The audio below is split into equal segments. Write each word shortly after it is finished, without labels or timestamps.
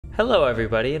Hello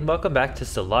everybody and welcome back to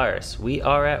Stellaris. We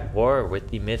are at war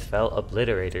with the Nightfall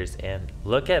obliterators and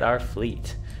look at our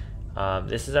fleet.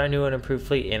 This is our new and improved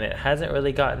fleet and it hasn't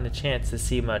really gotten a chance to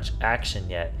see much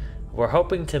action yet. We're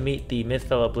hoping to meet the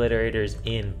Nightfall obliterators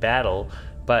in battle,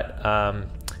 but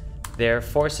their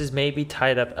forces may be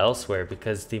tied up elsewhere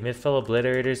because the Nightfall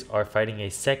obliterators are fighting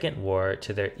a second war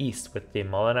to their east with the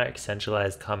Minamar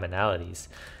Specialized Commonalities.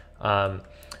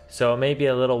 So it may be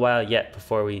a little while yet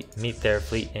before we meet their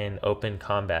fleet in open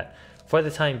combat. For the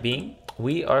time being,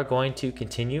 we are going to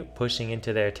continue pushing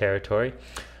into their territory,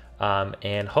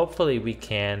 and hopefully we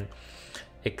can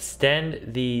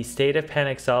extend the State of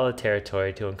Panic Solid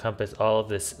territory to encompass all of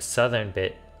this southern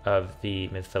bit of the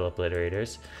Nightfall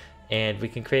obliterators, and we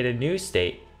can create a new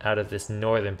state out of this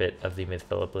northern bit of the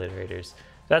Nightfall obliterators.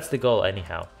 That's the goal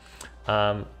anyhow.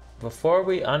 Before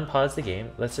we unpause the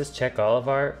game, let's just check all of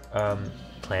our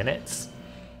planets.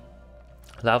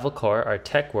 Lava Core, our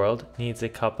tech world, needs a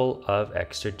couple of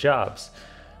extra jobs.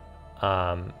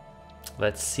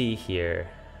 Let's see here.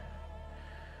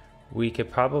 We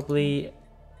could probably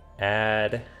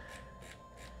add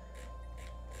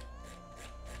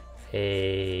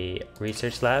a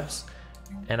research labs,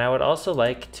 and I would also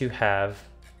like to have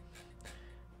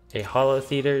a holo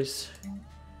theaters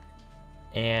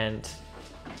and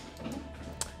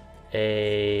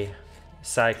a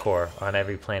sci-core on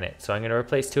every planet. So I'm going to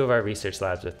replace 2 of our research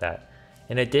labs with that.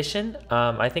 In addition,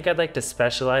 I think I'd like to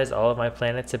specialize all of my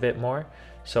planets a bit more.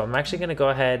 So I'm actually going to go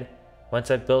ahead, once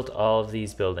I've built all of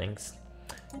these buildings,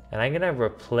 and I'm going to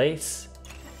replace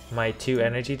my 2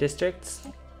 energy districts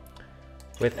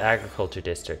with agriculture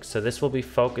districts. So this will be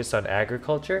focused on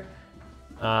agriculture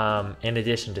in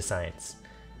addition to science.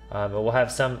 But we'll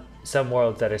have some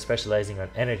worlds that are specializing on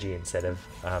energy instead of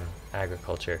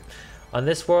agriculture. On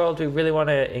this world, we really want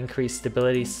to increase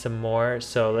stability some more.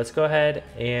 So let's go ahead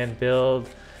and build,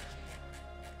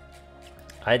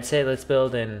 I'd say let's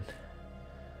build in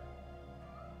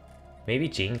maybe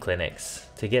gene clinics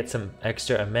to get some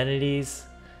extra amenities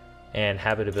and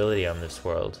habitability on this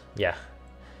world. Yeah.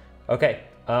 Okay.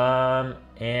 I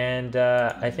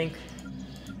think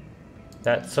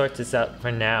that sorts us out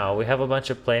for now. We have a bunch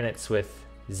of planets with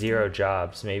 0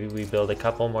 jobs. Maybe we build a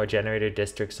couple more generator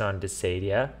districts on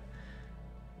Desadia.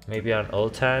 Maybe on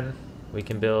Ultan we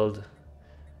can build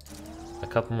a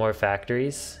couple more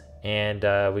factories, and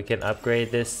we can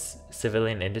upgrade this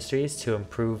civilian industries to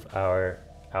improve our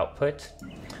output.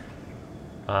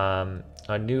 On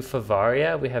New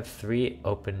Fevaria we have 3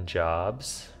 open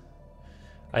jobs.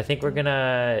 I think we're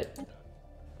gonna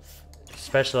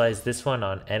specialize this one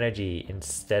on energy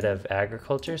instead of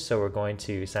agriculture, so we're going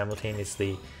to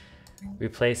simultaneously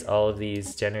replace all of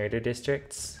these generator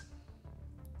districts.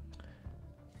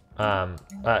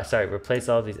 Replace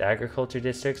all of these agriculture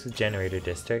districts with generator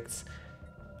districts.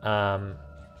 And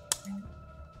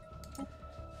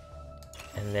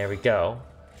there we go.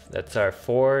 That's our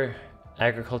 4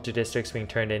 agriculture districts being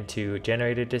turned into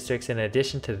generator districts. In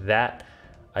addition to that,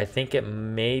 I think it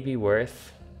may be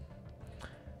worth,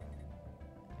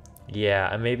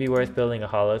 it may be worth building a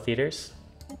holo theaters.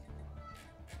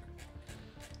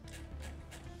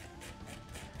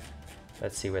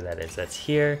 Let's see where that is. That's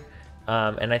here.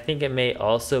 And I think it may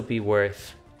also be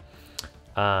worth,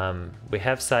 we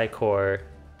have Sci-Core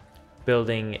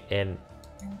building an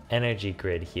energy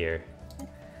grid here.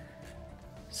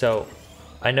 So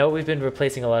I know we've been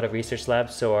replacing a lot of research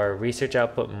labs, so our research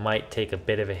output might take a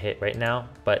bit of a hit right now,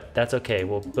 but that's okay.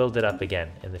 We'll build it up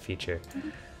again in the future.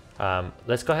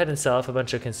 Let's go ahead and sell off a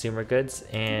bunch of consumer goods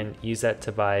and use that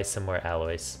to buy some more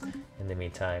alloys in the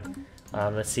meantime.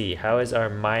 Let's see, how is our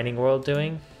mining world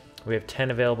doing? We have 10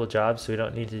 available jobs, so we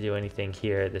don't need to do anything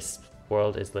here. This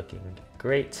world is looking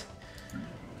great.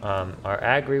 Our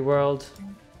agri world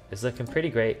is looking pretty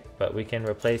great, but we can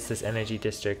replace this energy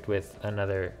district with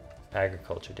another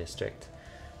agriculture district.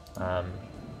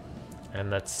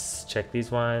 And let's check these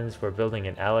ones. We're building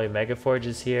an alloy mega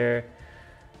forges here.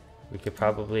 We could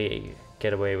probably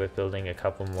get away with building a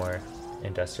couple more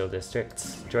industrial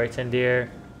districts. Joytendir.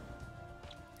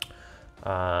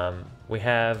 We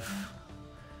have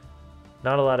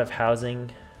not a lot of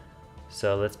housing,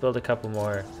 so let's build a couple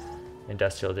more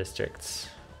industrial districts.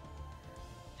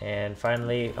 And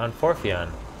finally, on Forfion,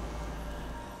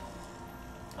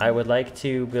 I would like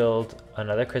to build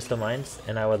another crystal mines,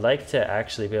 and I would like to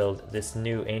actually build this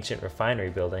new ancient refinery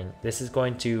building. This is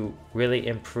going to really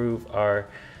improve our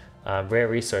rare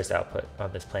resource output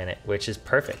on this planet, which is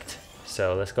perfect.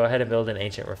 So let's go ahead and build an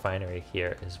ancient refinery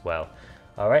here as well.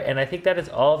 All right, and I think that is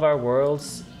all of our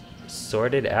worlds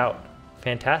sorted out.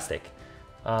 Fantastic.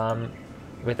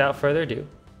 Without further ado,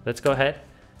 let's go ahead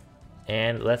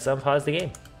and let's unpause the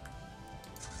game.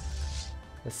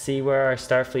 Let's see where our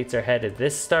starfleets are headed.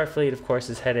 This starfleet, of course,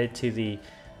 is headed to the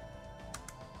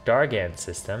Dargan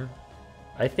system.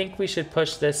 I think we should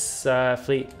push this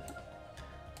fleet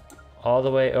all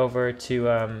the way over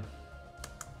to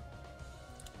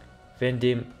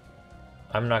Vindim.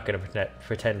 I'm not going to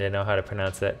pretend to know how to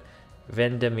pronounce that.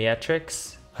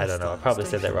 Vendimiatrix? I don't know. I probably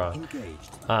said that wrong.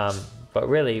 But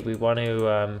really, we want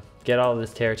to get all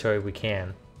this territory we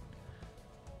can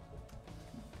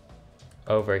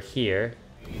over here.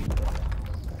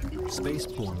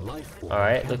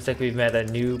 Alright, looks like we've met a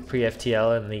new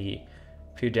pre-FTL in the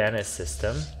Pudanis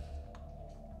system.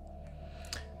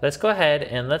 Let's go ahead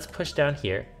and let's push down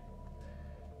here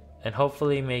and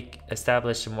hopefully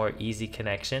establish a more easy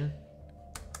connection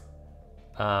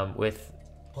with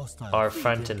our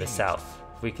front in the south.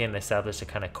 If we can establish a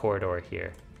kind of corridor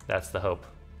here, that's the hope.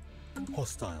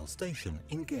 Hostile station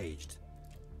engaged.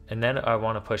 And then I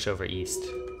want to push over east.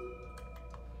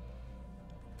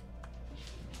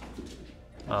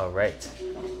 Alright.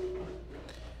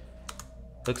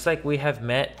 Looks like we have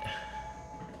met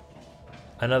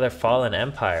another fallen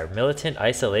empire, militant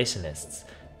isolationists,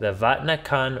 the Vatna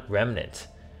Khan remnant.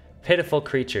 Pitiful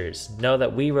creatures, know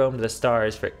that we roamed the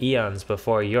stars for eons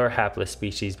before your hapless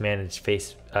species managed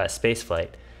spaceflight.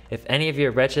 If any of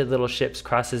your wretched little ships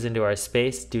crosses into our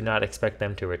space, do not expect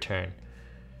them to return.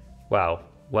 Wow.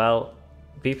 Well,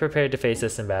 be prepared to face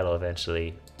us in battle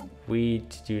eventually. We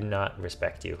do not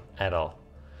respect you at all.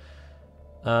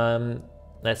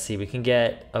 Let's see, we can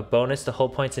get a bonus to hull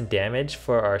points and damage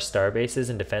for our star bases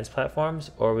and defense platforms,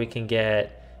 or we can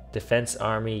get defense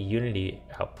army unity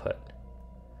output.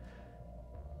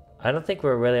 I don't think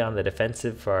we're really on the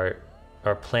defensive for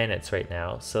our planets right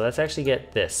now, so let's actually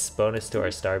get this bonus to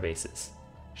our star bases.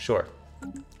 Sure.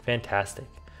 Fantastic.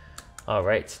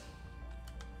 Alright.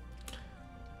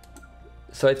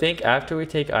 So I think after we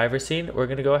take Iverseen, we're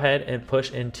going to go ahead and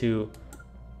push into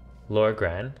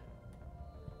Lorgran.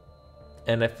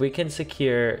 And if we can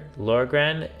secure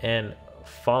Lorgran and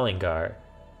Fallingar,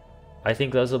 I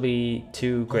think those will be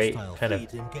two great kind of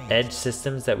edge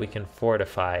systems that we can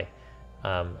fortify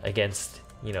against,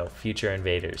 you know, future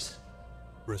invaders.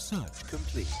 Research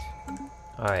complete.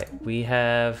 Alright, we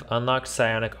have unlocked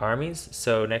psionic armies,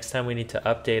 so next time we need to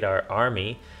update our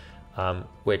army,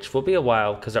 which will be a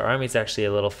while because our army is actually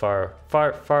a little far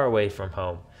away from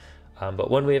home. But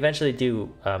when we eventually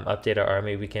do update our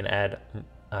army, we can add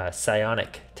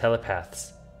psionic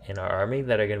telepaths in our army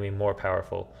that are going to be more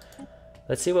powerful.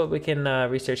 Let's see what we can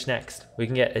research next. We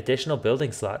can get additional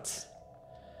building slots.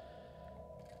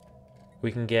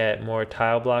 We can get more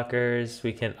tile blockers.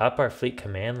 We can up our fleet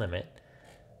command limit.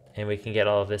 And we can get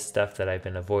all of this stuff that I've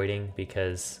been avoiding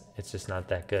because it's just not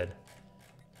that good.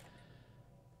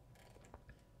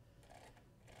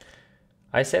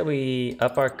 I said we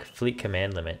up our fleet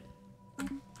command limit.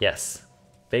 Yes.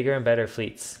 Bigger and better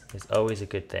fleets is always a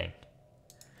good thing.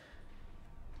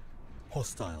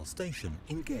 Hostile station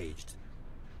engaged.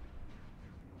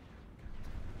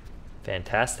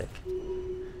 Fantastic.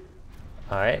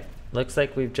 Alright, looks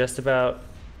like we've just about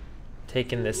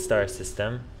taken this star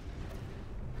system.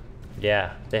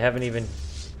 Yeah, they haven't even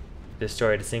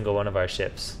destroyed a single one of our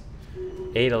ships.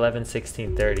 8, 11,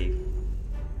 16, 30.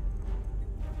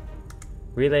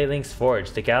 Relay links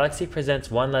forged. The galaxy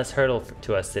presents one less hurdle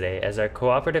to us today, as our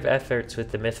cooperative efforts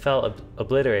with the Mithfell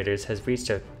obliterators has reached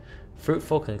a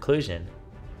fruitful conclusion.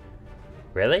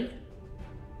 Really?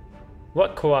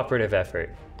 What cooperative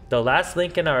effort? The last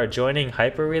link in our adjoining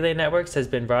hyper relay networks has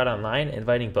been brought online,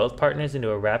 inviting both partners into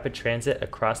a rapid transit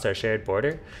across our shared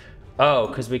border. Oh,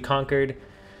 because we conquered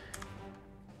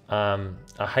a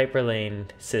hyperlane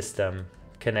system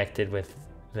connected with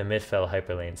the Mithfell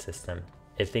hyperlane system.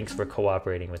 It thinks we're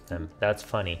cooperating with them. That's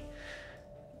funny.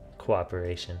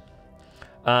 Cooperation.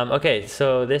 Okay,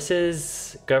 so this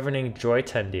is governing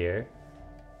Joytundir.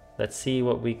 Let's see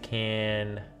what we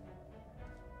can...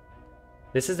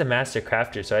 This is the Master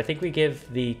Crafter, so I think we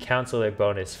give the Counselor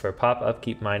bonus for pop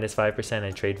upkeep minus 5%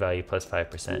 and trade value plus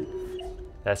 5%.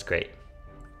 That's great.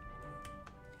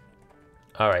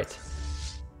 Alright.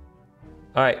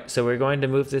 Alright, so we're going to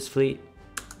move this fleet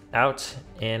out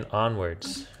and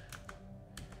onwards.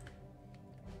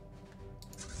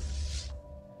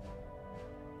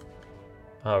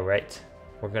 Alright,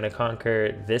 we're going to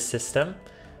conquer this system.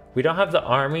 We don't have the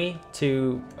army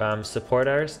to support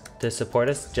us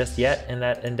just yet in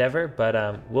that endeavor,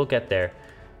 but we'll get there.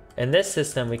 In this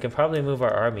system, we can probably move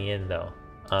our army in though.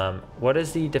 What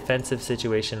is the defensive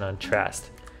situation on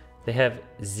Trast? They have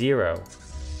zero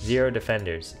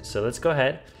defenders. So let's go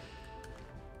ahead.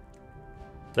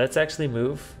 Let's actually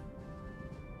move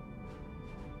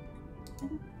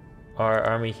our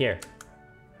army here.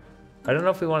 I don't know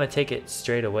if we want to take it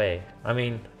straight away. I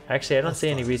mean, actually, I don't see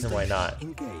any reason why not.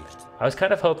 I was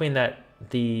kind of hoping that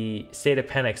the State of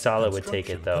Panic Sala would take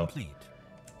it, though.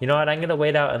 You know what? I'm going to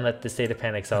wait out and let the State of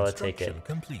Panic Sala take it.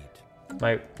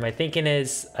 My thinking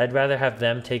is I'd rather have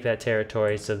them take that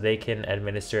territory so they can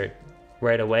administer it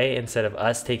right away instead of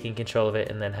us taking control of it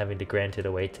and then having to grant it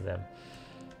away to them.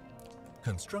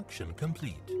 Construction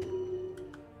complete.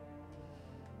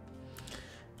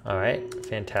 Alright,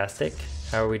 fantastic.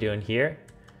 How are we doing here?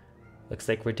 Looks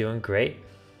like we're doing great.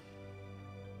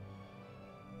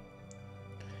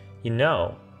 You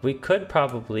know, we could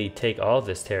probably take all of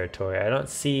this territory. I don't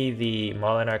see the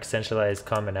Monarch Centralized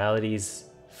Commonalities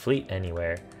fleet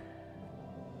anywhere.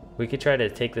 We could try to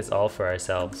take this all for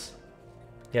ourselves.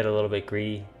 Get a little bit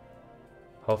greedy.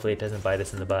 Hopefully it doesn't bite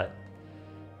us in the butt.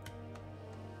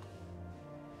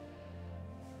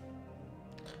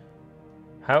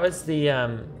 How is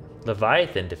the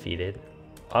Leviathan defeated?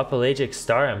 Apelagic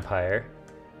Star Empire.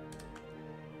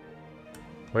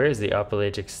 Where is the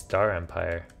Apelagic Star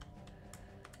Empire?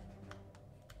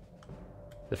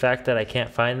 The fact that I can't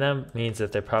find them means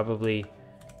that they're probably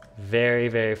very,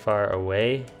 very far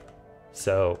away.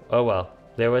 So, oh well.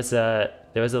 There was a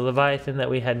Leviathan that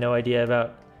we had no idea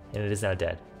about, and it is now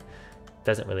dead.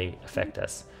 Doesn't really affect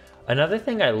us. Another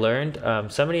thing I learned,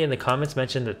 somebody in the comments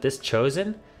mentioned that this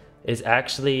Chosen is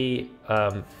actually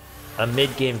a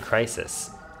mid-game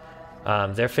crisis.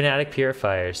 They're Fanatic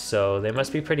Purifiers, so they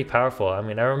must be pretty powerful. I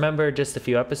mean, I remember just a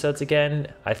few episodes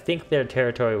again, I think their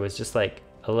territory was just like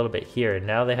a little bit here, and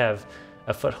now they have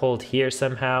a foothold here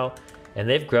somehow, and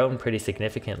they've grown pretty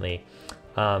significantly.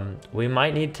 We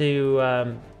might need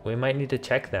to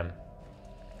check them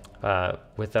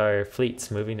with our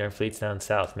fleets, moving our fleets down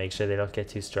south, make sure they don't get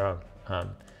too strong.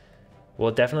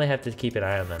 We'll definitely have to keep an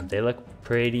eye on them. They look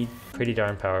pretty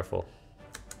darn powerful.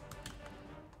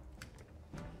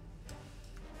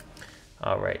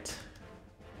 All right.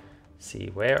 See,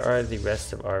 where are the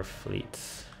rest of our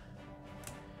fleets?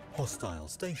 Hostile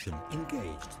station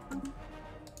engaged.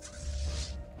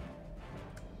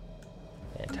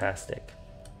 Fantastic.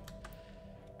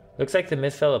 Looks like the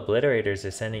Mith Obliterators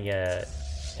are sending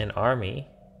an army.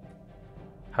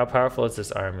 How powerful is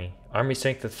this army? Army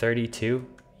strength of 32?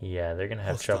 Yeah, they're gonna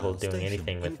have trouble doing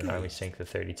anything with an army strength of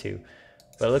 32.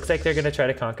 But it looks like they're gonna try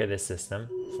to conquer this system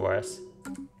for us.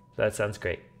 So that sounds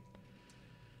great.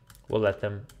 We'll let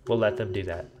them do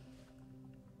that.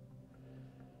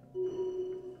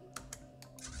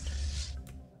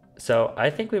 So I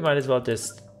think we might as well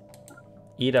just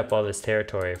eat up all this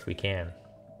territory if we can.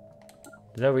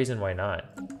 There's no reason why not.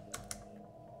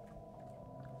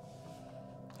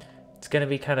 It's gonna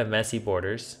be kind of messy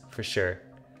borders for sure.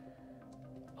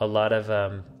 A lot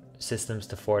of systems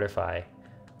to fortify,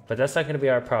 but that's not going to be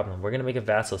our problem. We're going to make a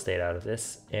vassal state out of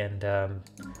this, and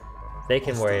they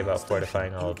can worry about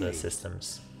fortifying all of the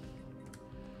systems.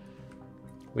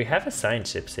 We have a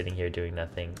science ship sitting here doing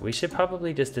nothing. We should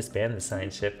probably just disband the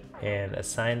science ship and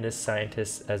assign this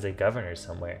scientist as a governor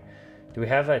somewhere. Do we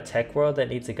have a tech world that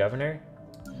needs a governor?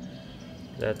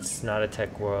 That's not a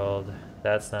tech world.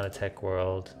 That's not a tech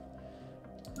world.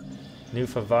 New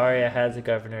Fevaria has a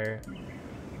governor.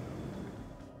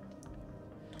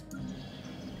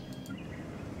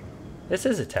 This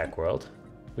is a tech world.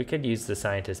 We could use the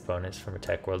scientist bonus from a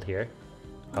tech world here.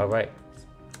 All right,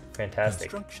 fantastic.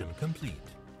 Construction complete.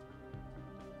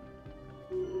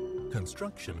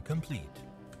 Construction complete.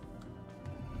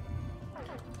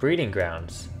 Breeding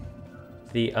grounds.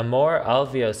 The Amor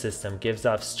Alveo system gives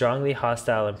off strongly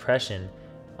hostile impression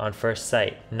on first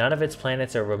sight. None of its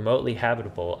planets are remotely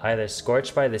habitable, either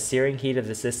scorched by the searing heat of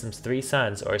the system's 3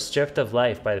 suns or stripped of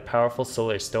life by the powerful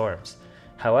solar storms.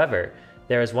 However,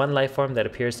 there is one life form that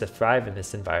appears to thrive in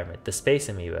this environment, the space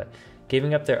amoeba.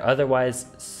 Giving up their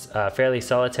otherwise fairly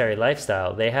solitary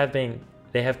lifestyle, they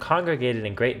have congregated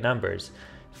in great numbers,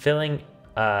 flitting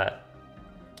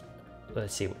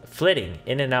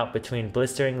in and out between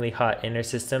blisteringly hot inner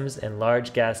systems and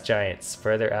large gas giants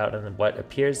further out on what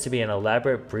appears to be an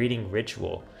elaborate breeding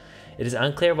ritual. It is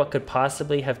unclear what could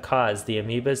possibly have caused the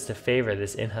amoebas to favor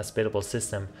this inhospitable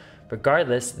system.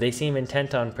 Regardless, they seem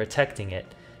intent on protecting it,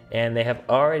 and they have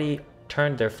already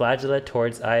turned their flagella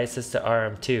towards ISS to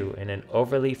RM2 in an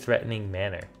overly threatening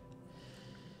manner.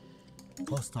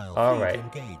 All right.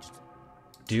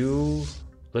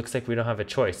 Looks like we don't have a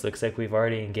choice. Looks like we've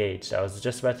already engaged. I was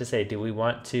just about to say, do we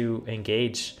want to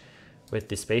engage with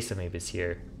the space amoebas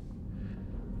here?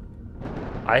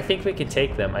 I think we can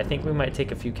take them. I think we might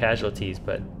take a few casualties,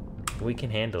 but we can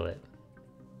handle it.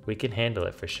 We can handle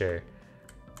it for sure.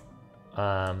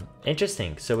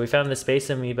 Interesting. So we found the space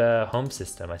amoeba home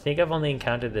system. I think I've only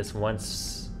encountered this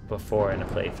once before in a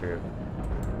playthrough.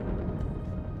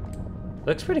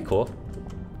 Looks pretty cool.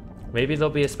 Maybe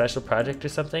there'll be a special project or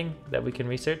something that we can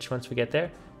research once we get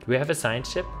there. Do we have a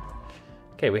science ship?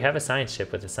 Okay, we have a science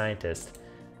ship with a scientist.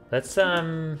 Let's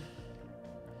start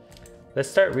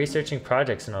researching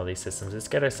projects in all these systems. Let's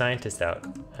get our scientists out,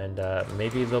 and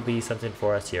maybe there'll be something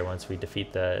for us here once we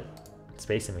defeat the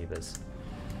space amoebas.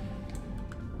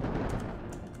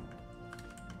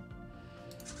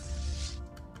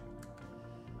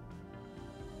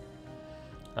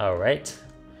 All right.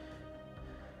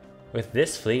 With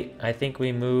this fleet, I think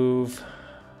we move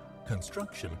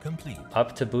Construction complete.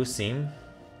 up to Busim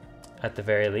at the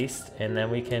very least, and then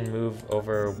we can move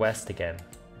over west again.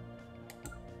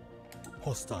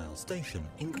 Hostile station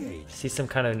engaged. See some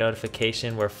kind of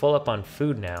notification. We're full up on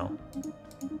food now.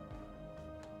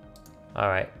 All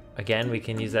right. Again, we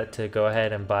can use that to go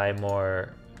ahead and buy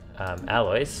more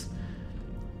alloys.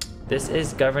 This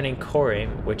is governing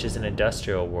Corim, which is an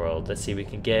industrial world. Let's see, we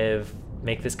can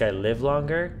make this guy live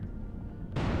longer,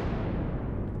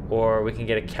 or we can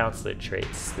get a counselor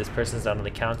traits. This person's not on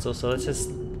the council, so let's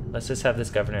just have this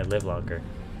governor live longer.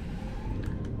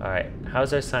 All right,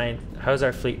 how's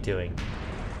our fleet doing?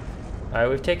 All right,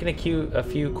 we've taken a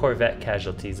few Corvette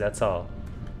casualties. That's all.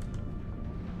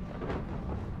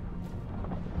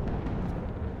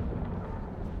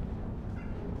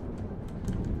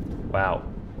 Wow.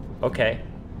 Okay.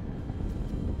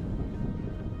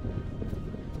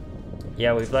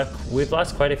 Yeah, we've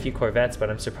lost quite a few Corvettes, but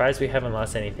I'm surprised we haven't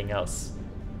lost anything else.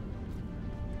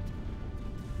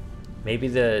 Maybe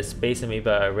the space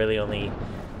amoeba are really only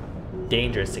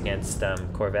dangerous against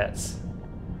Corvettes.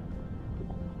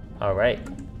 All right.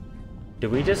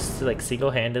 Did we just like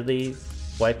single-handedly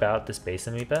wipe out the space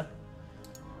amoeba?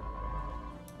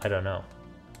 I don't know.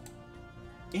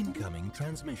 Incoming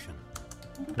transmission.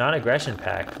 Non-aggression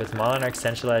pact with monarch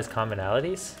centralized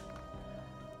commonalities?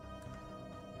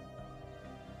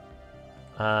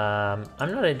 I'm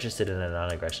not interested in a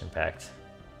non-aggression pact,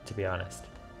 to be honest.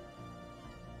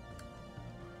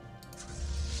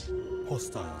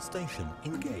 Hostile station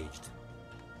engaged.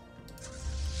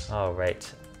 All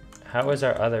right. How is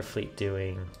our other fleet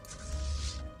doing?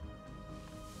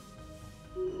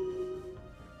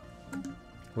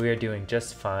 We are doing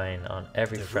just fine on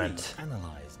every front.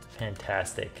 Analyzed.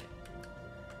 Fantastic.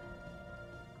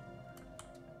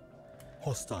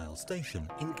 Hostile station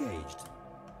engaged.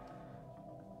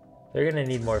 They're gonna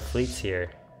need more fleets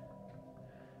here.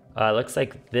 Looks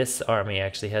like this army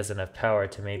actually has enough power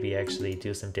to maybe actually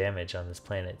do some damage on this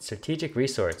planet. Strategic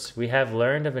resource. We have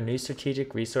learned of a new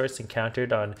strategic resource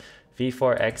encountered on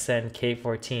V4XN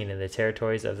K14 in the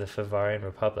territories of the Fevarian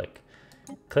Republic.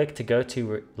 Click to go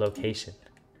to location.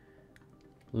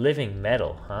 Living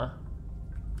metal, huh?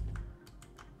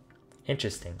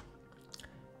 Interesting.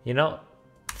 You know,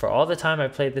 for all the time I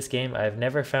played this game, I've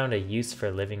never found a use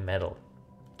for living metal.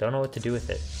 Don't know what to do with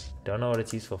it. Don't know what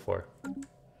it's useful for.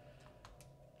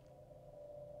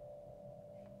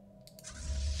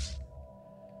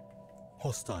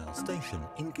 Hostile station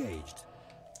engaged.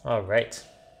 All right.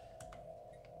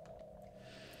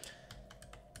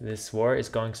 This war is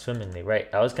going swimmingly. Right,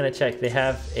 I was gonna check. They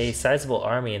have a sizable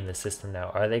army in the system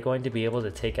now. Are they going to be able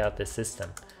to take out this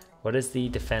system? What is the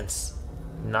defense?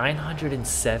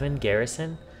 907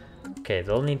 garrison? Okay,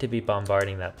 they'll need to be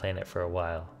bombarding that planet for a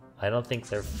while. I don't think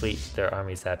their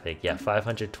army's that big. Yeah,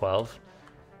 512.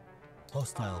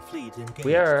 Hostile fleet engaged.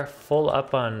 We are full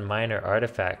up on minor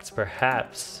artifacts.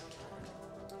 Perhaps,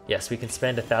 yes, we can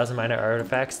spend 1,000 minor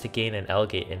artifacts to gain an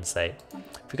L-gate insight.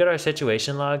 If we go to our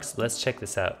situation logs, let's check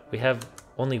this out. We have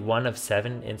only 1 of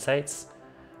 7 insights.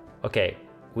 Okay,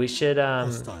 we should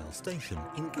Hostile station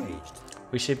engaged.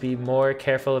 we should be more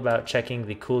careful about checking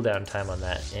the cooldown time on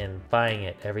that and buying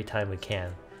it every time we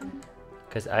can.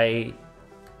 Because I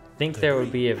think there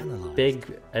would be a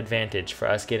big advantage for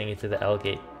us getting into the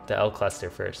L-gate, the L cluster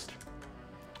first.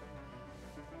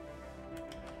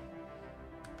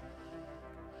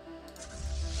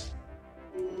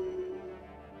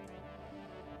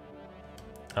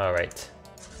 All right.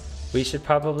 We should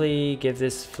probably give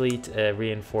this fleet a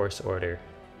reinforce order.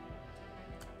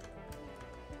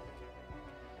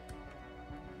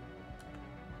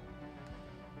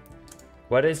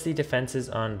 What is the defenses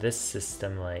on this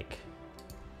system like?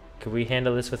 Could we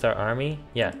handle this with our army?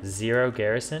 Yeah, 0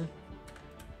 garrison.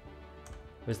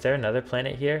 Was there another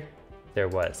planet here? There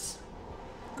was.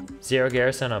 0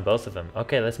 garrison on both of them.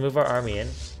 Okay, let's move our army in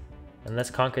and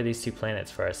let's conquer these 2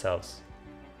 planets for ourselves.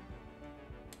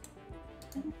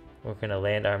 We're gonna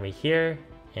land army here,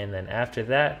 and then after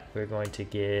that, we're going to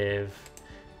give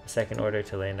a second order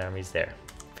to land armies there.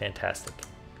 Fantastic.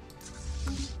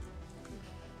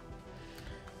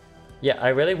 Yeah, I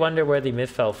really wonder where the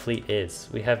Mythfell fleet is.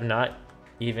 We have not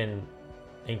even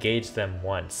engaged them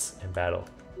once in battle.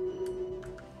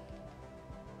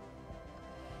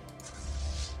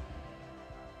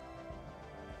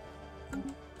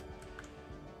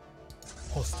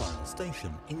 Hostile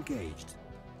station engaged.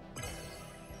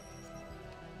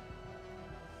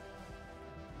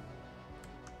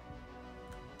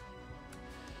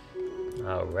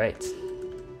 All right.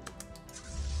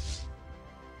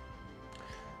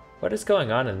 What is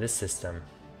going on in this system?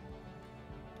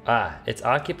 Ah, it's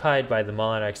occupied by the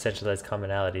Monarch centralized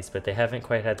commonalities, but they haven't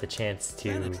quite had the chance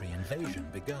to Planetary invasion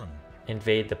begun.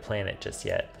 invade the planet just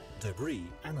yet. Debris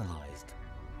analyzed.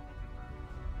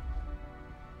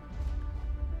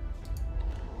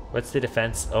 What's the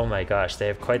defense? Oh my gosh, they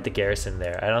have quite the garrison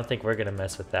there. I don't think we're gonna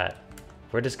mess with that.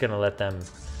 We're just gonna let them...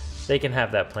 They can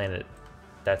have that planet,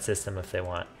 that system if they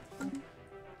want.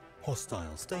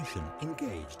 Hostile station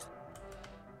engaged.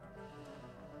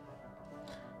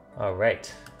 All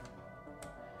right.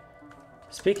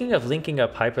 Speaking of linking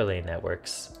up Hyperlane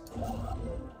networks,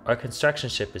 our construction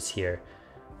ship is here.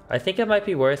 I think it might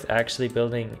be worth actually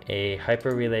building a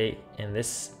hyper relay in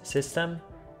this system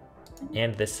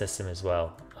and this system as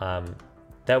well.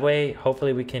 That way,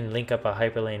 hopefully we can link up a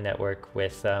Hyperlane network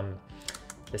with the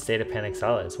state of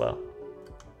Panaxala as well.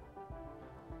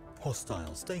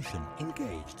 Hostile station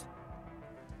engaged.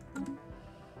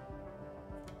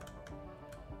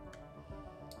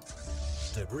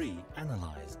 Debris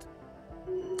analyzed.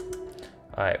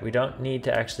 Alright, we don't need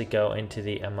to actually go into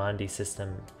the Amandi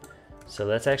system. So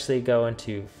let's actually go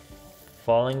into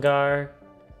Fallingar.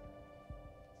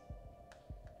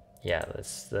 Yeah,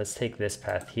 let's take this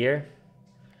path here.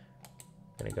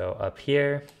 I'm gonna go up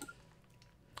here,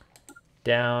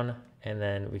 down, and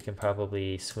then we can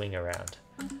probably swing around.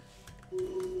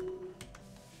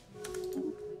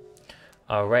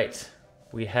 Alright,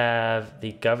 we have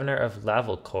the Governor of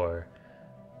Lavalcor.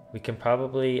 We can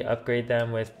probably upgrade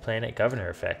them with Planet Governor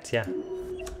effects, yeah.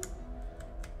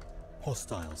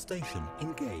 Hostile station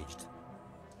engaged.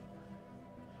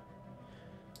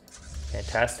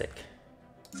 Fantastic.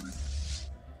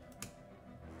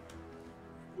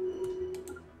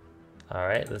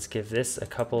 Alright, let's give this a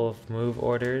couple of move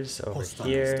orders over Hostile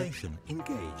here. station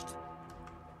engaged.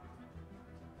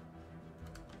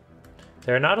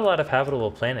 There are not a lot of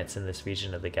habitable planets in this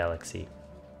region of the galaxy.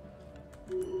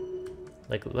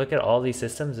 Like, look at all these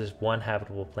systems, there's one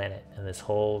habitable planet in this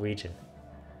whole region.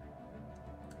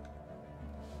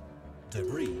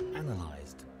 Debris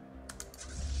analyzed.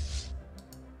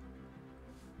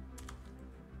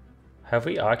 Have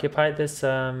we occupied this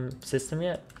system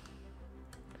yet?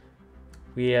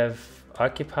 We have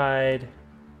occupied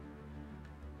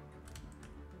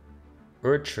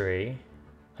Urtri.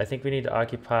 I think we need to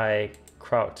occupy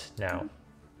Kraut now.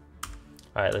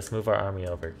 Alright, let's move our army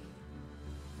over.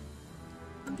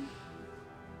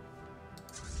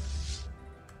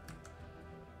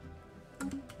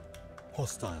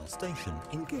 Hostile station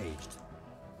engaged.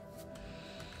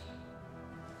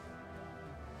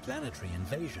 Planetary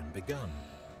invasion begun.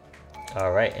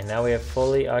 Alright, and now we have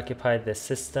fully occupied the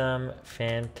system.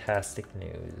 Fantastic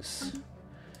news.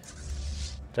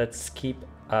 Let's keep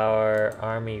our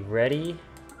army ready.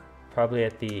 Probably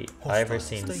at the Hostile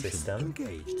Ivercine station system.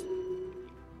 engaged.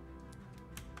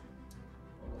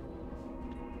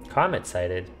 Comet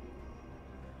sighted.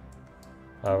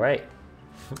 Alright.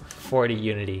 40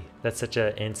 unity. That's such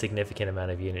an insignificant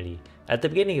amount of unity. At the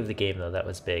beginning of the game, though, that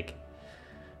was big.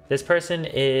 This person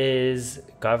is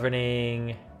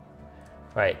governing...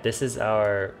 Right, this is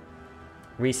our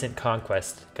recent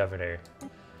conquest governor.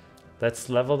 Let's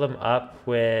level them up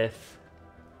with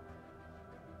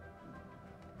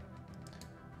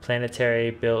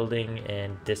planetary building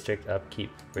and district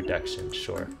upkeep reduction,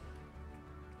 sure.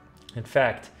 In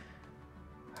fact,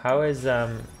 how is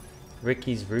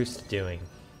Ricky's Roost doing?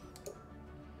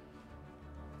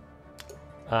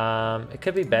 It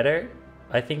could be better.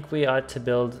 I think we ought to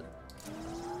build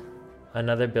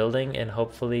another building and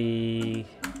hopefully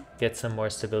get some more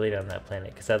stability on that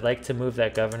planet, because I'd like to move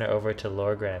that governor over to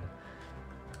Lorgran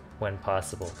when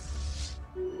possible.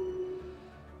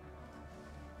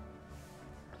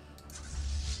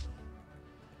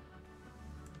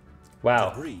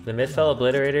 Wow, the Mythfell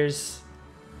Obliterators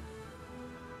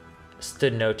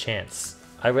stood no chance.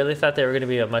 I really thought they were going to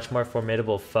be a much more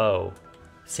formidable foe,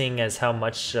 seeing as how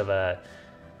much of a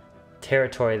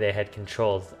territory they had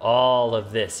controlled. All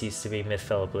of this used to be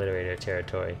Mythfell Obliterator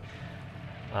territory.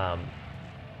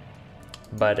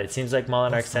 But it seems like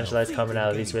Monarch's centralized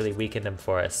commonalities really weakened them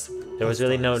for us. There was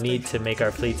really no need to make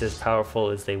our fleets as powerful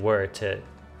as they were to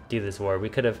do this war. We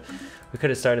could have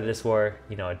started this war,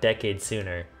 you know, a decade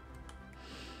sooner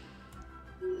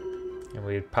And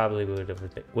we probably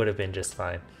would have been just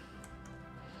fine.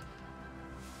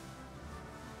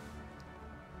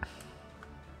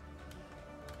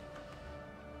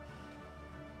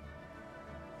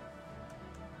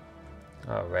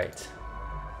 All right.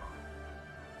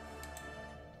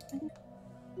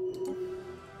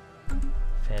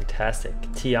 Fantastic.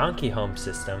 Tianki home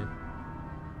system.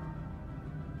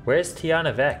 Where's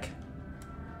Tiana Vec?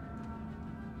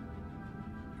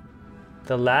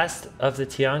 The last of the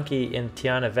Tianki in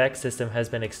Tiana Vec system has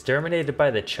been exterminated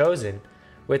by the Chosen.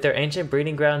 With their ancient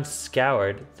breeding grounds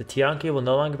scoured, the Tianki will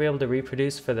no longer be able to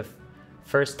reproduce for the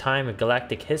first time in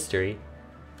galactic history.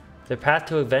 Their path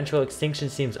to eventual extinction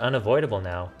seems unavoidable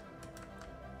now.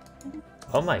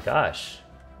 Oh my gosh.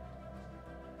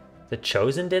 The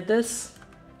Chosen did this?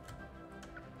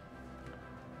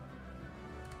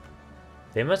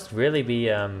 They must really be,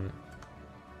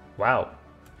 wow.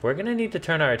 We're gonna need to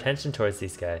turn our attention towards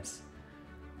these guys.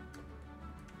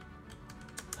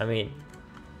 I mean,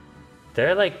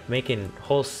 they're like making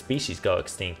whole species go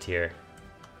extinct here.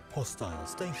 Hostile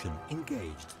station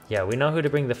engaged. Yeah, we know who to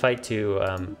bring the fight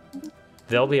to.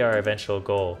 They'll be our eventual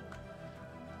goal.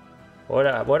 What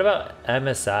about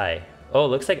MSI? Oh,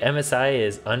 looks like MSI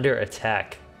is under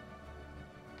attack.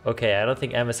 Okay, I don't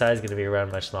think MSI is going to be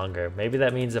around much longer. Maybe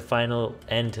that means a final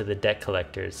end to the debt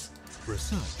collectors.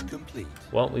 Research complete.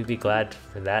 Won't we be glad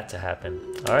for that to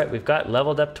happen? Alright, we've got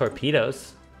leveled up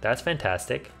torpedoes. That's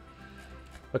fantastic.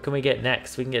 What can we get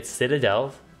next? We can get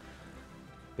Citadel.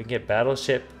 We can get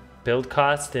battleship build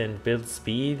cost and build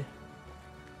speed.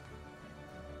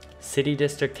 City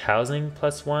district housing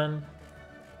 +1.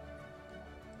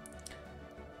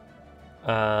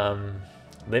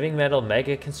 Living metal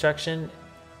mega construction.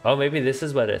 Oh, maybe this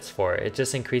is what it's for. It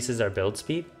just increases our build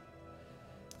speed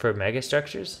for mega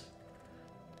structures.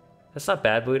 That's not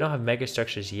bad, but we don't have mega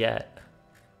structures yet.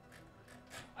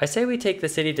 I say we take the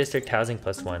city district housing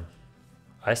 +1.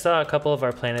 I saw a couple of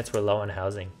our planets were low on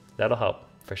housing. That'll help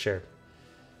for sure.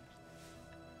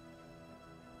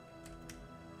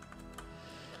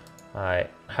 Alright,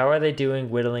 how are they doing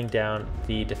whittling down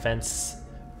the defense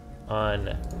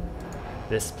on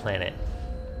this planet?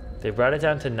 They brought it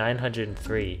down to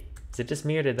 903. Is it just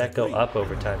me or did that go up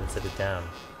over time instead of down?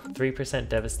 3%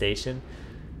 devastation.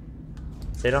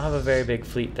 They don't have a very big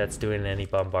fleet that's doing any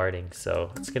bombarding, so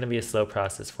it's going to be a slow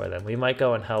process for them. We might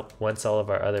go and help once all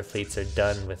of our other fleets are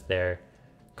done with their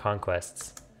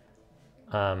conquests.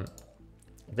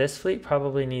 This fleet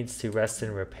probably needs to rest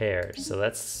and repair, so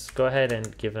let's go ahead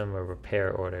and give them a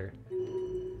repair order.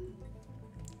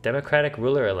 Democratic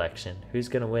ruler election. Who's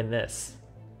going to win this?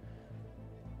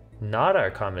 Not our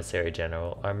commissary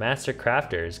general. Our master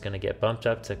crafter is going to get bumped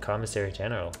up to commissary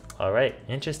general. All right,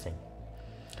 interesting.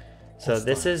 So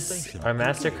this is our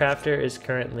master crafter is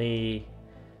currently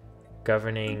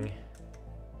governing.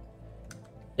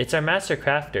 It's our master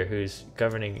crafter who's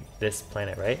governing this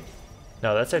planet, right?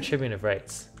 No, that's our tribune of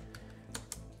rights.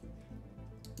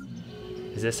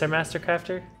 Is this our master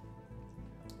crafter?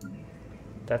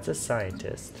 That's a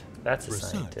scientist. That's a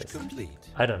scientist.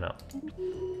 I don't know.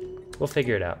 We'll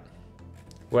figure it out.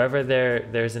 Wherever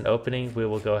there's an opening, we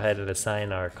will go ahead and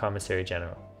assign our commissary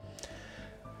general.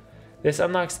 This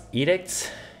unlocks edicts.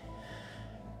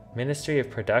 Ministry of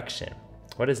Production.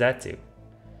 What does that do?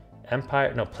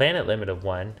 Empire, no, planet limit of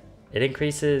 1. It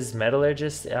increases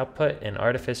metallurgist output and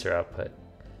artificer output.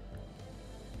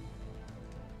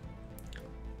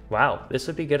 Wow, this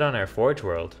would be good on our forge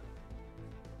world.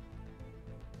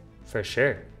 For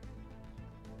sure.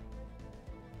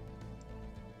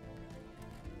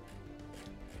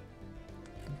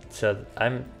 So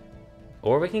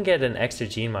or we can get an extra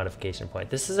gene modification point.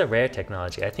 This is a rare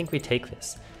technology. I think we take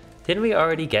this. Didn't we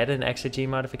already get an extra gene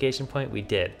modification point? We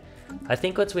did. I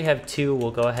think once we have 2,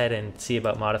 we'll go ahead and see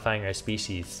about modifying our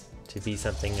species to be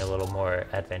something a little more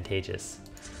advantageous.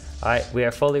 Alright, we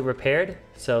are fully repaired,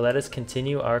 so let us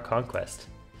continue our conquest.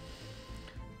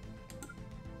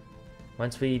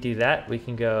 Once we do that, we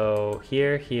can go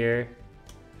here, here,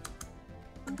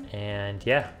 and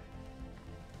yeah.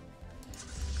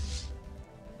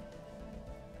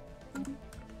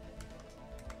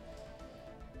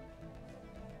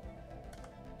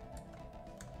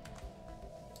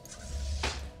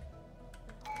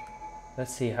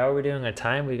 Let's see, how are we doing on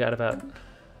time? We got about a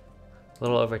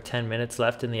little over 10 minutes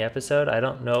left in the episode. I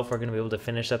don't know if we're going to be able to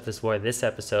finish up this war this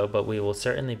episode, but we will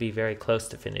certainly be very close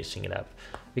to finishing it up.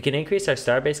 We can increase our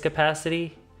starbase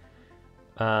capacity,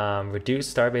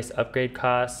 reduce starbase upgrade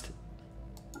cost.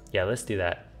 Yeah, let's do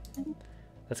that.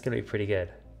 That's going to be pretty good.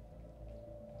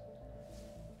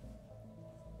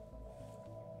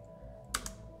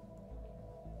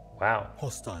 Wow.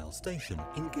 Hostile station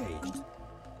engaged.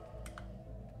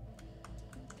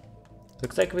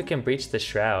 Looks like we can breach the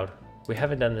shroud. We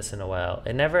haven't done this in a while.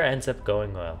 It never ends up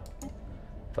going well.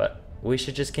 But we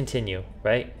should just continue,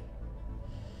 right?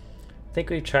 I think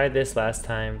we tried this last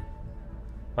time.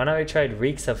 Why not we tried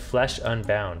Reeks of Flesh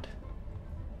Unbound?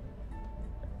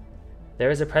 There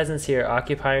is a presence here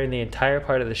occupying the entire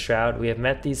part of the shroud. We have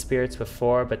met these spirits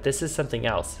before, but this is something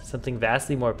else. Something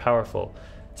vastly more powerful.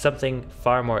 Something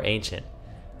far more ancient.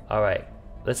 Alright,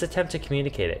 let's attempt to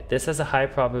communicate it. This has a high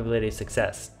probability of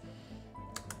success.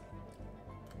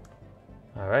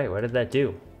 Alright, what did that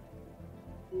do?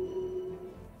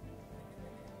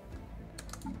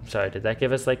 I'm sorry, did that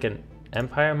give us like an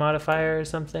empire modifier or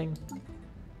something?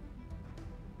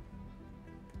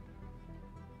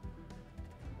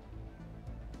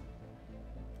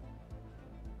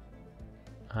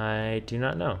 I do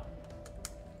not know.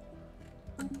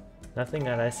 Nothing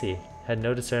that I see. Had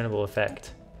no discernible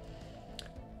effect.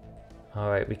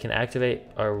 Alright, we can activate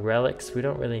our relics. We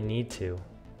don't really need to.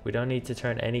 We don't need to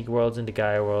turn any worlds into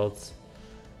Gaia worlds.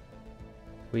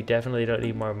 We definitely don't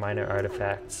need more minor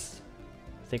artifacts.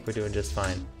 I think we're doing just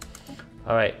fine.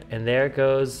 Alright, and there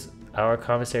goes our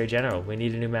Commissary General. We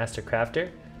need a new Master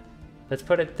Crafter. Let's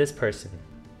put it this person.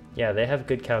 Yeah, they have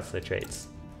good counselor traits.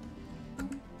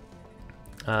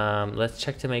 Let's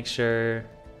check to make sure.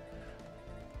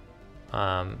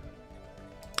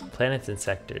 Planets and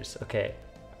sectors. Okay.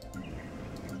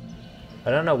 I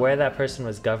don't know where that person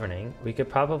was governing. We could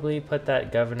probably put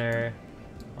that governor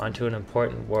onto an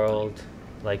important world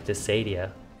like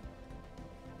Desadia.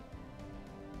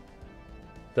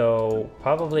 Though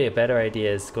probably a better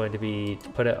idea is going to be to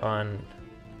put it on.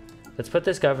 Let's put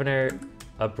this governor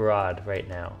abroad right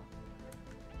now.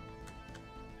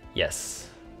 Yes.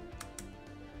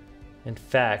 In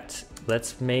fact,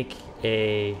 let's make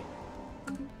a...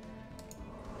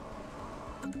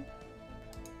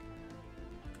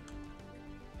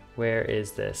 Where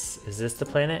is this? Is this the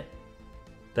planet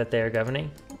that they are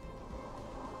governing?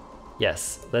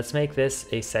 Yes, let's make this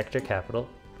a sector capital.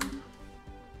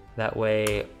 That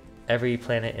way, every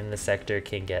planet in the sector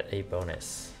can get a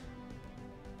bonus.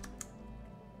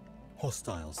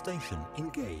 Hostile station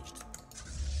engaged.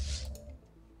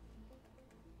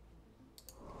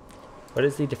 What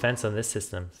is the defense on this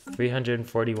system?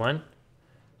 341?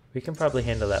 We can probably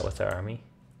handle that with our army.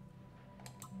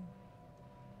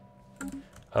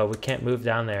 Oh, we can't move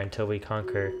down there until we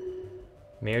conquer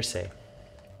Mirce.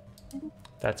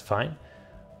 That's fine.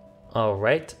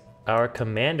 Alright, our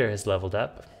commander has leveled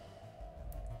up.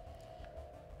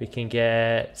 We can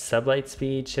get sublight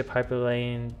speed, ship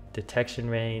hyperlane, detection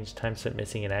range, time spent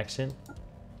missing in action.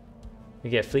 We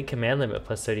get fleet command limit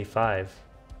plus 35.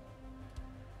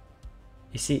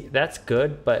 You see, that's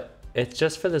good, but it's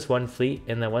just for this one fleet,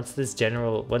 and then once this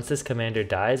commander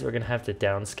dies, we're gonna have to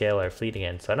downscale our fleet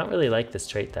again. So I don't really like this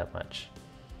trait that much.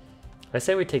 I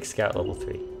say we take scout level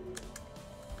 3.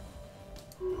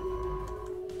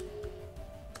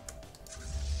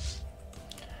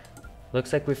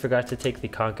 Looks like we forgot to take the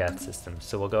Congath system,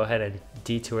 so we'll go ahead and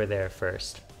detour there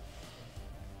first.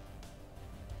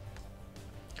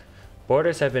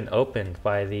 Borders have been opened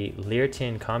by the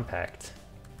Leartian Compact.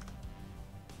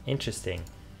 Interesting.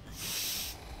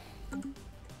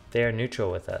 They are neutral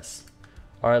with us.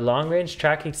 Our long-range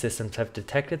tracking systems have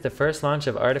detected the first launch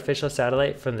of artificial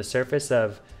satellite from the surface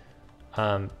of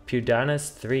Pudanus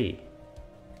 3.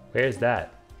 Where is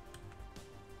that?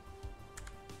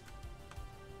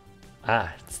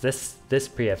 Ah, it's this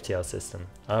pre-FTL system.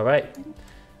 All right.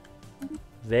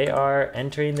 They are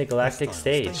entering the galactic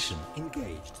stage.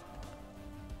 Engaged.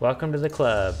 Welcome to the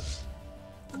club.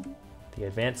 The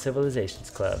Advanced Civilizations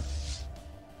Club.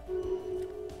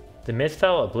 The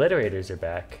Mythfell Obliterators are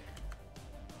back.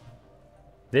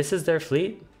 This is their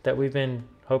fleet that we've been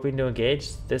hoping to engage,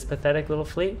 this pathetic little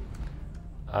fleet?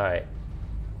 Alright.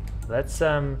 Let's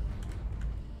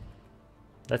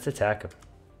attack them.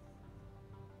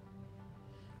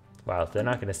 Wow, they're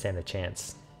not going to stand a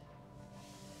chance.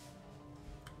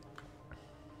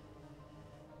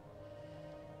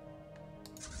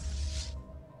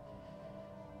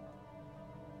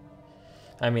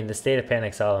 I mean, the State of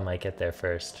Panic Sala might get there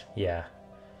first. Yeah.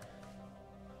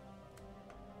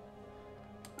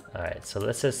 Alright, so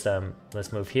let's just,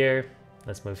 let's move here.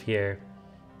 Let's move here.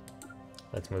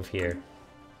 Let's move here.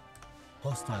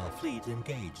 Hostile fleet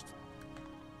engaged.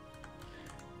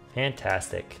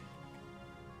 Fantastic.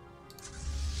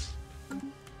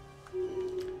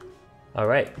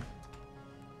 Alright.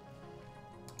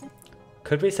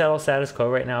 Could we settle status quo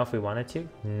right now if we wanted to?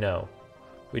 No.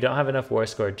 We don't have enough war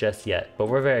score just yet, but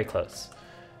we're very close.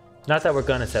 Not that we're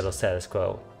gonna settle status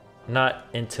quo. Not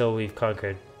until we've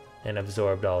conquered and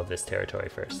absorbed all of this territory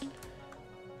first.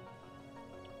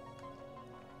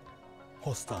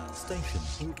 Hostile station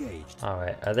engaged.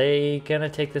 Alright, are they gonna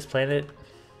take this planet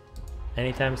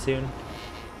anytime soon?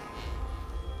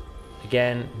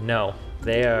 Again, no.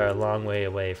 They are a long way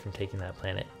away from taking that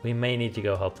planet. We may need to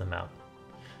go help them out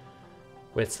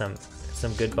with some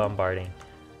good bombarding.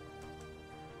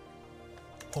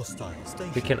 Hostile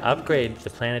station. We can upgrade the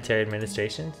planetary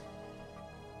administration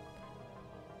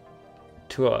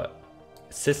to a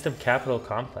system capital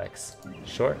complex.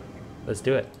 Sure, let's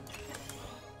do it.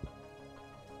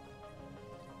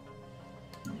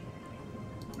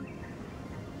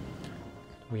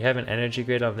 We have an energy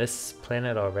grid on this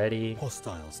planet already.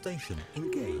 Hostile station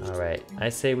engaged. Alright, I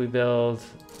say we build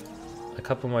a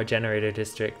couple more generator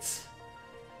districts,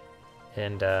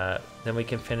 and then we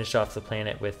can finish off the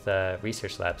planet with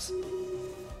research labs.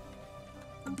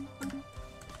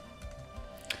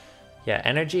 Yeah,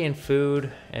 energy and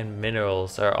food and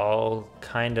minerals are all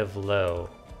kind of low.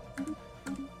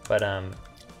 But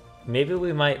maybe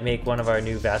we might make one of our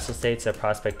new vassal states a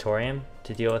prospectorium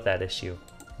to deal with that issue.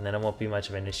 And then it won't be much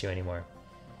of an issue anymore.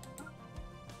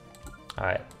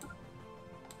 Alright.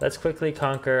 Let's quickly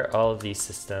conquer all of these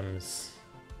systems.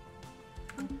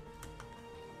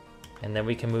 And then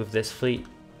we can move this fleet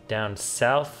down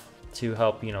south to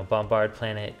help, you know, bombard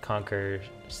planet, conquer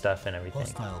stuff and everything.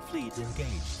 Hostile fleet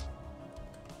engaged.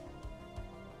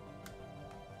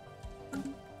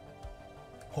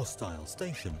 Hostile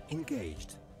station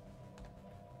engaged.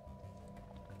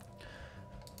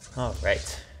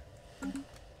 Alright.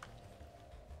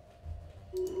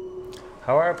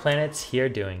 How are our planets here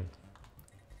doing?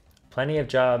 Plenty of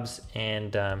jobs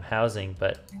and housing,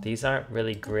 but these aren't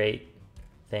really great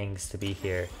things to be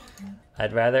here.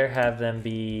 I'd rather have them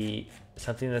be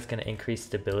something that's going to increase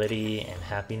stability and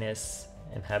happiness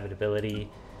and habitability.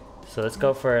 So let's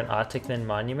go for an Ottoman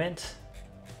monument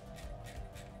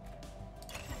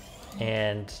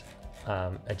and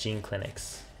a gene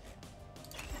clinics.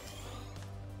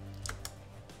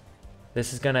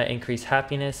 This is going to increase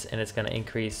happiness, and it's going to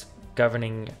increase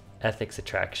governing ethics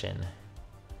attraction.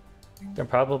 You can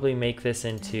probably make this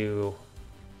into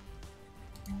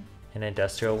an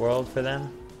industrial world for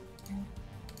them.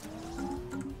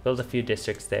 Build a few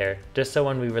districts there, just so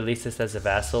when we release this as a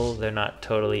vassal, they're not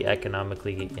totally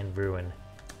economically in ruin.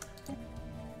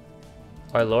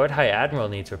 Our Lord High Admiral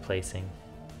needs replacing.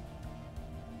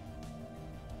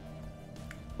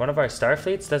 One of our star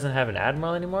fleets doesn't have an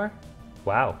admiral anymore?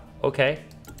 Wow, okay.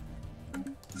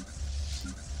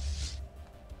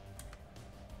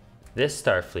 This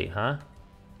Starfleet, huh?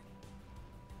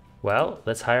 Well,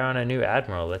 let's hire on a new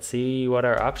admiral. Let's see what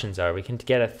our options are. We can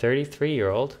get a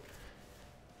 33-year-old.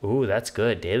 Ooh, that's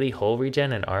good. Daily hull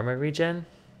regen and armor regen.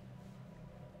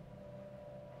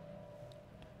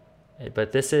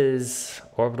 But this is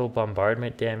orbital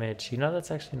bombardment damage. You know,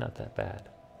 that's actually not that bad.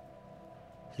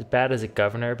 It's as bad as a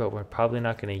governor, but we're probably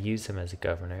not going to use him as a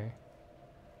governor.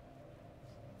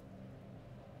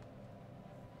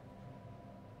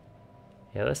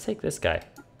 Yeah, let's take this guy.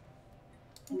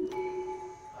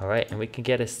 Alright, and we can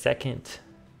get a second.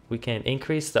 We can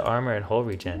increase the armor and hull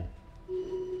regen.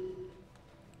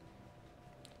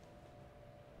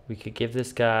 We could give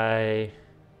this guy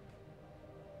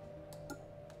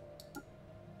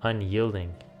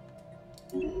unyielding.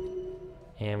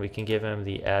 And we can give him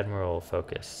the admiral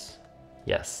focus.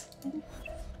 Yes.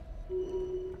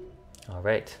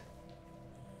 Alright.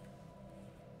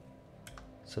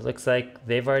 So it looks like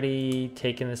they've already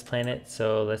taken this planet,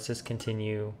 so let's just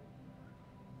continue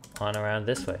on around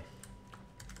this way.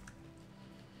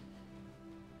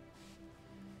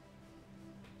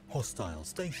 Hostile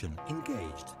station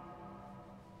engaged.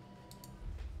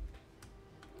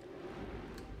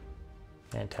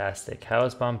 Fantastic. How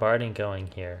is bombarding going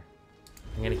here?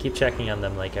 I'm going to keep checking on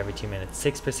them like every 2 minutes.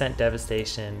 6%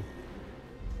 devastation,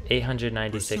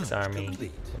 896 Research army.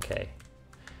 complete. Okay.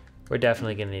 We're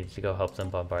definitely going to need to go help them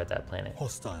bombard that planet.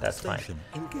 Hostile That's fine. station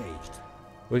engaged.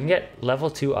 We can get level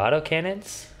 2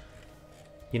 autocannons.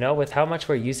 You know, with how much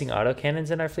we're using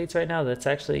autocannons in our fleets right now, that's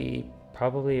actually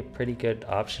probably a pretty good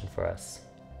option for us.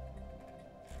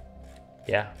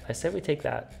 Yeah, I say we take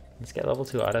that. Let's get level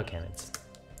 2 autocannons.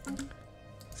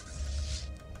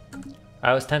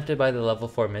 I was tempted by the level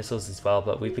 4 missiles as well,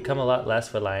 but we've become a lot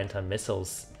less reliant on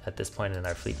missiles at this point in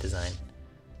our fleet design.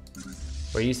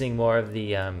 We're using more of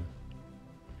the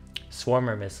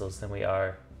swarmer missiles than we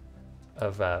are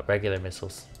of regular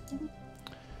missiles.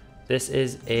 This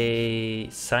is a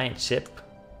science ship.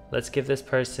 Let's give this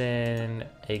person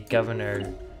a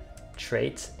governor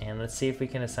trait, and let's see if we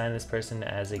can assign this person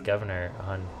as a governor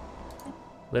on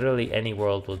literally any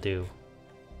world will do.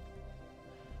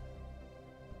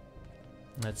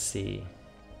 Let's see.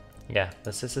 Yeah,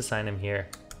 let's just assign him here.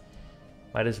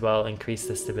 Might as well increase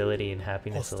the stability and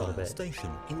happiness a little Hostile bit. station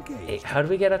Hey, engaged. how do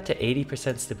we get up to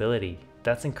 80% stability?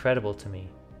 That's incredible to me.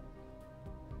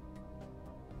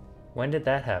 When did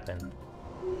that happen?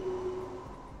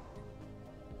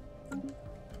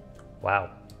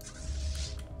 Wow.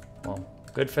 Well,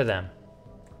 good for them.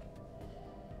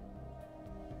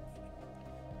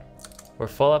 We're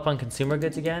full up on consumer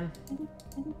goods again?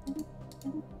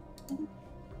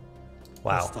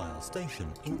 Wow. Hostile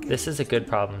station engaged. This is a good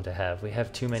problem to have. We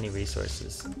have too many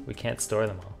resources. We can't store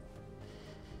them all.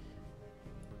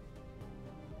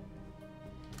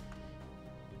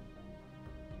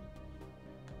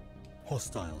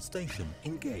 Hostile station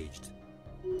engaged.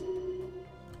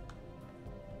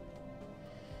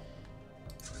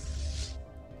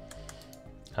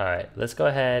 Alright, let's go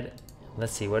ahead.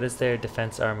 Let's see, what is their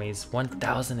defense armies?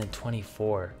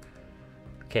 1,024.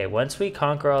 Okay, once we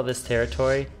conquer all this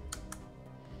territory,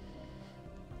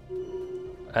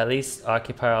 at least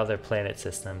occupy all their planet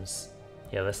systems.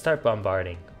 Yeah, let's start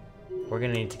bombarding. We're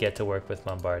gonna need to get to work with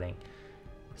bombarding.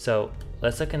 So,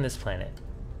 let's look in this planet.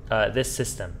 This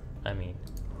system, I mean.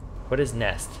 What is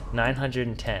Nest?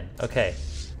 910. Okay,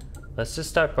 let's just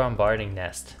start bombarding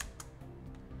Nest.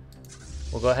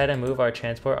 We'll go ahead and move our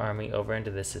transport army over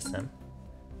into this system.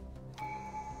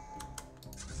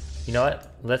 You know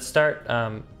what? Let's start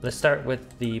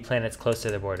with the planets close to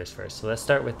their borders first. So let's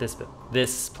start with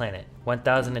this planet,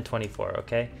 1024.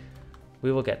 Okay,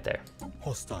 we will get there.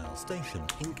 Hostile station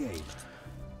engaged.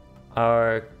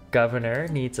 Our governor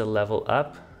needs a level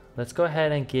up. Let's go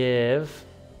ahead and give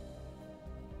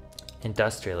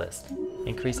industrialist.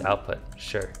 Increase output.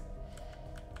 Sure.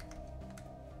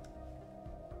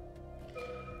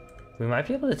 We might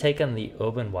be able to take on the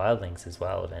Oban wildlings as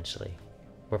well eventually.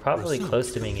 We're probably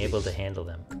close to being able to handle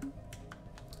them.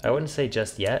 I wouldn't say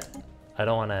just yet. I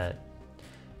don't want to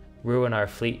ruin our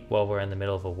fleet while we're in the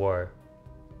middle of a war.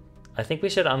 I think we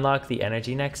should unlock the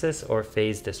energy nexus or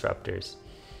phase disruptors.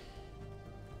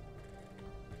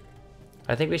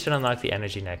 I think we should unlock the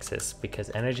energy nexus because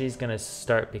energy is going to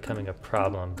start becoming a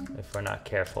problem if we're not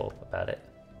careful about it.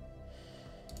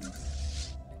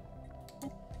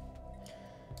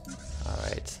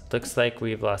 Alright, looks like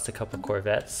we've lost a couple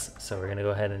corvettes, so we're going to go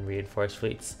ahead and reinforce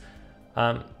fleets.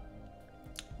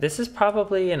 This is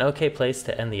probably an okay place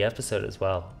to end the episode as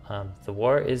well. The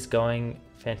war is going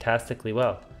fantastically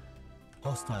well.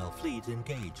 Hostile fleet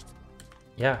engaged.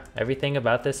 Yeah, everything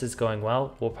about this is going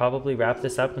well. We'll probably wrap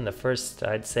this up in the first,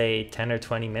 I'd say, 10 or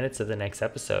 20 minutes of the next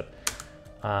episode.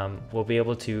 We'll be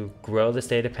able to grow the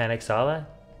state of Panaxala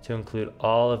to include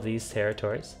all of these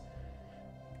territories.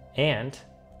 And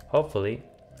hopefully,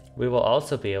 we will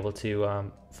also be able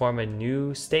to form a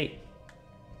new state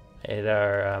at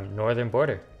our northern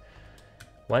border.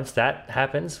 Once that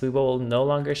happens, we will no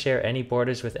longer share any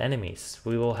borders with enemies.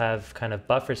 We will have kind of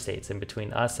buffer states in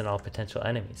between us and all potential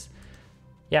enemies.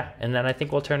 Yeah, and then I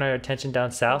think we'll turn our attention down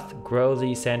south, grow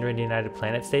the Sandarin United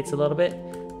Planet States a little bit,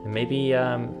 and maybe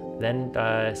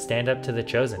then stand up to the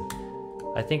Chosen.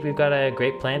 I think we've got a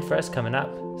great plan for us coming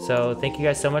up. So thank you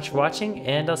guys so much for watching,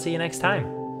 and I'll see you next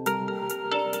time.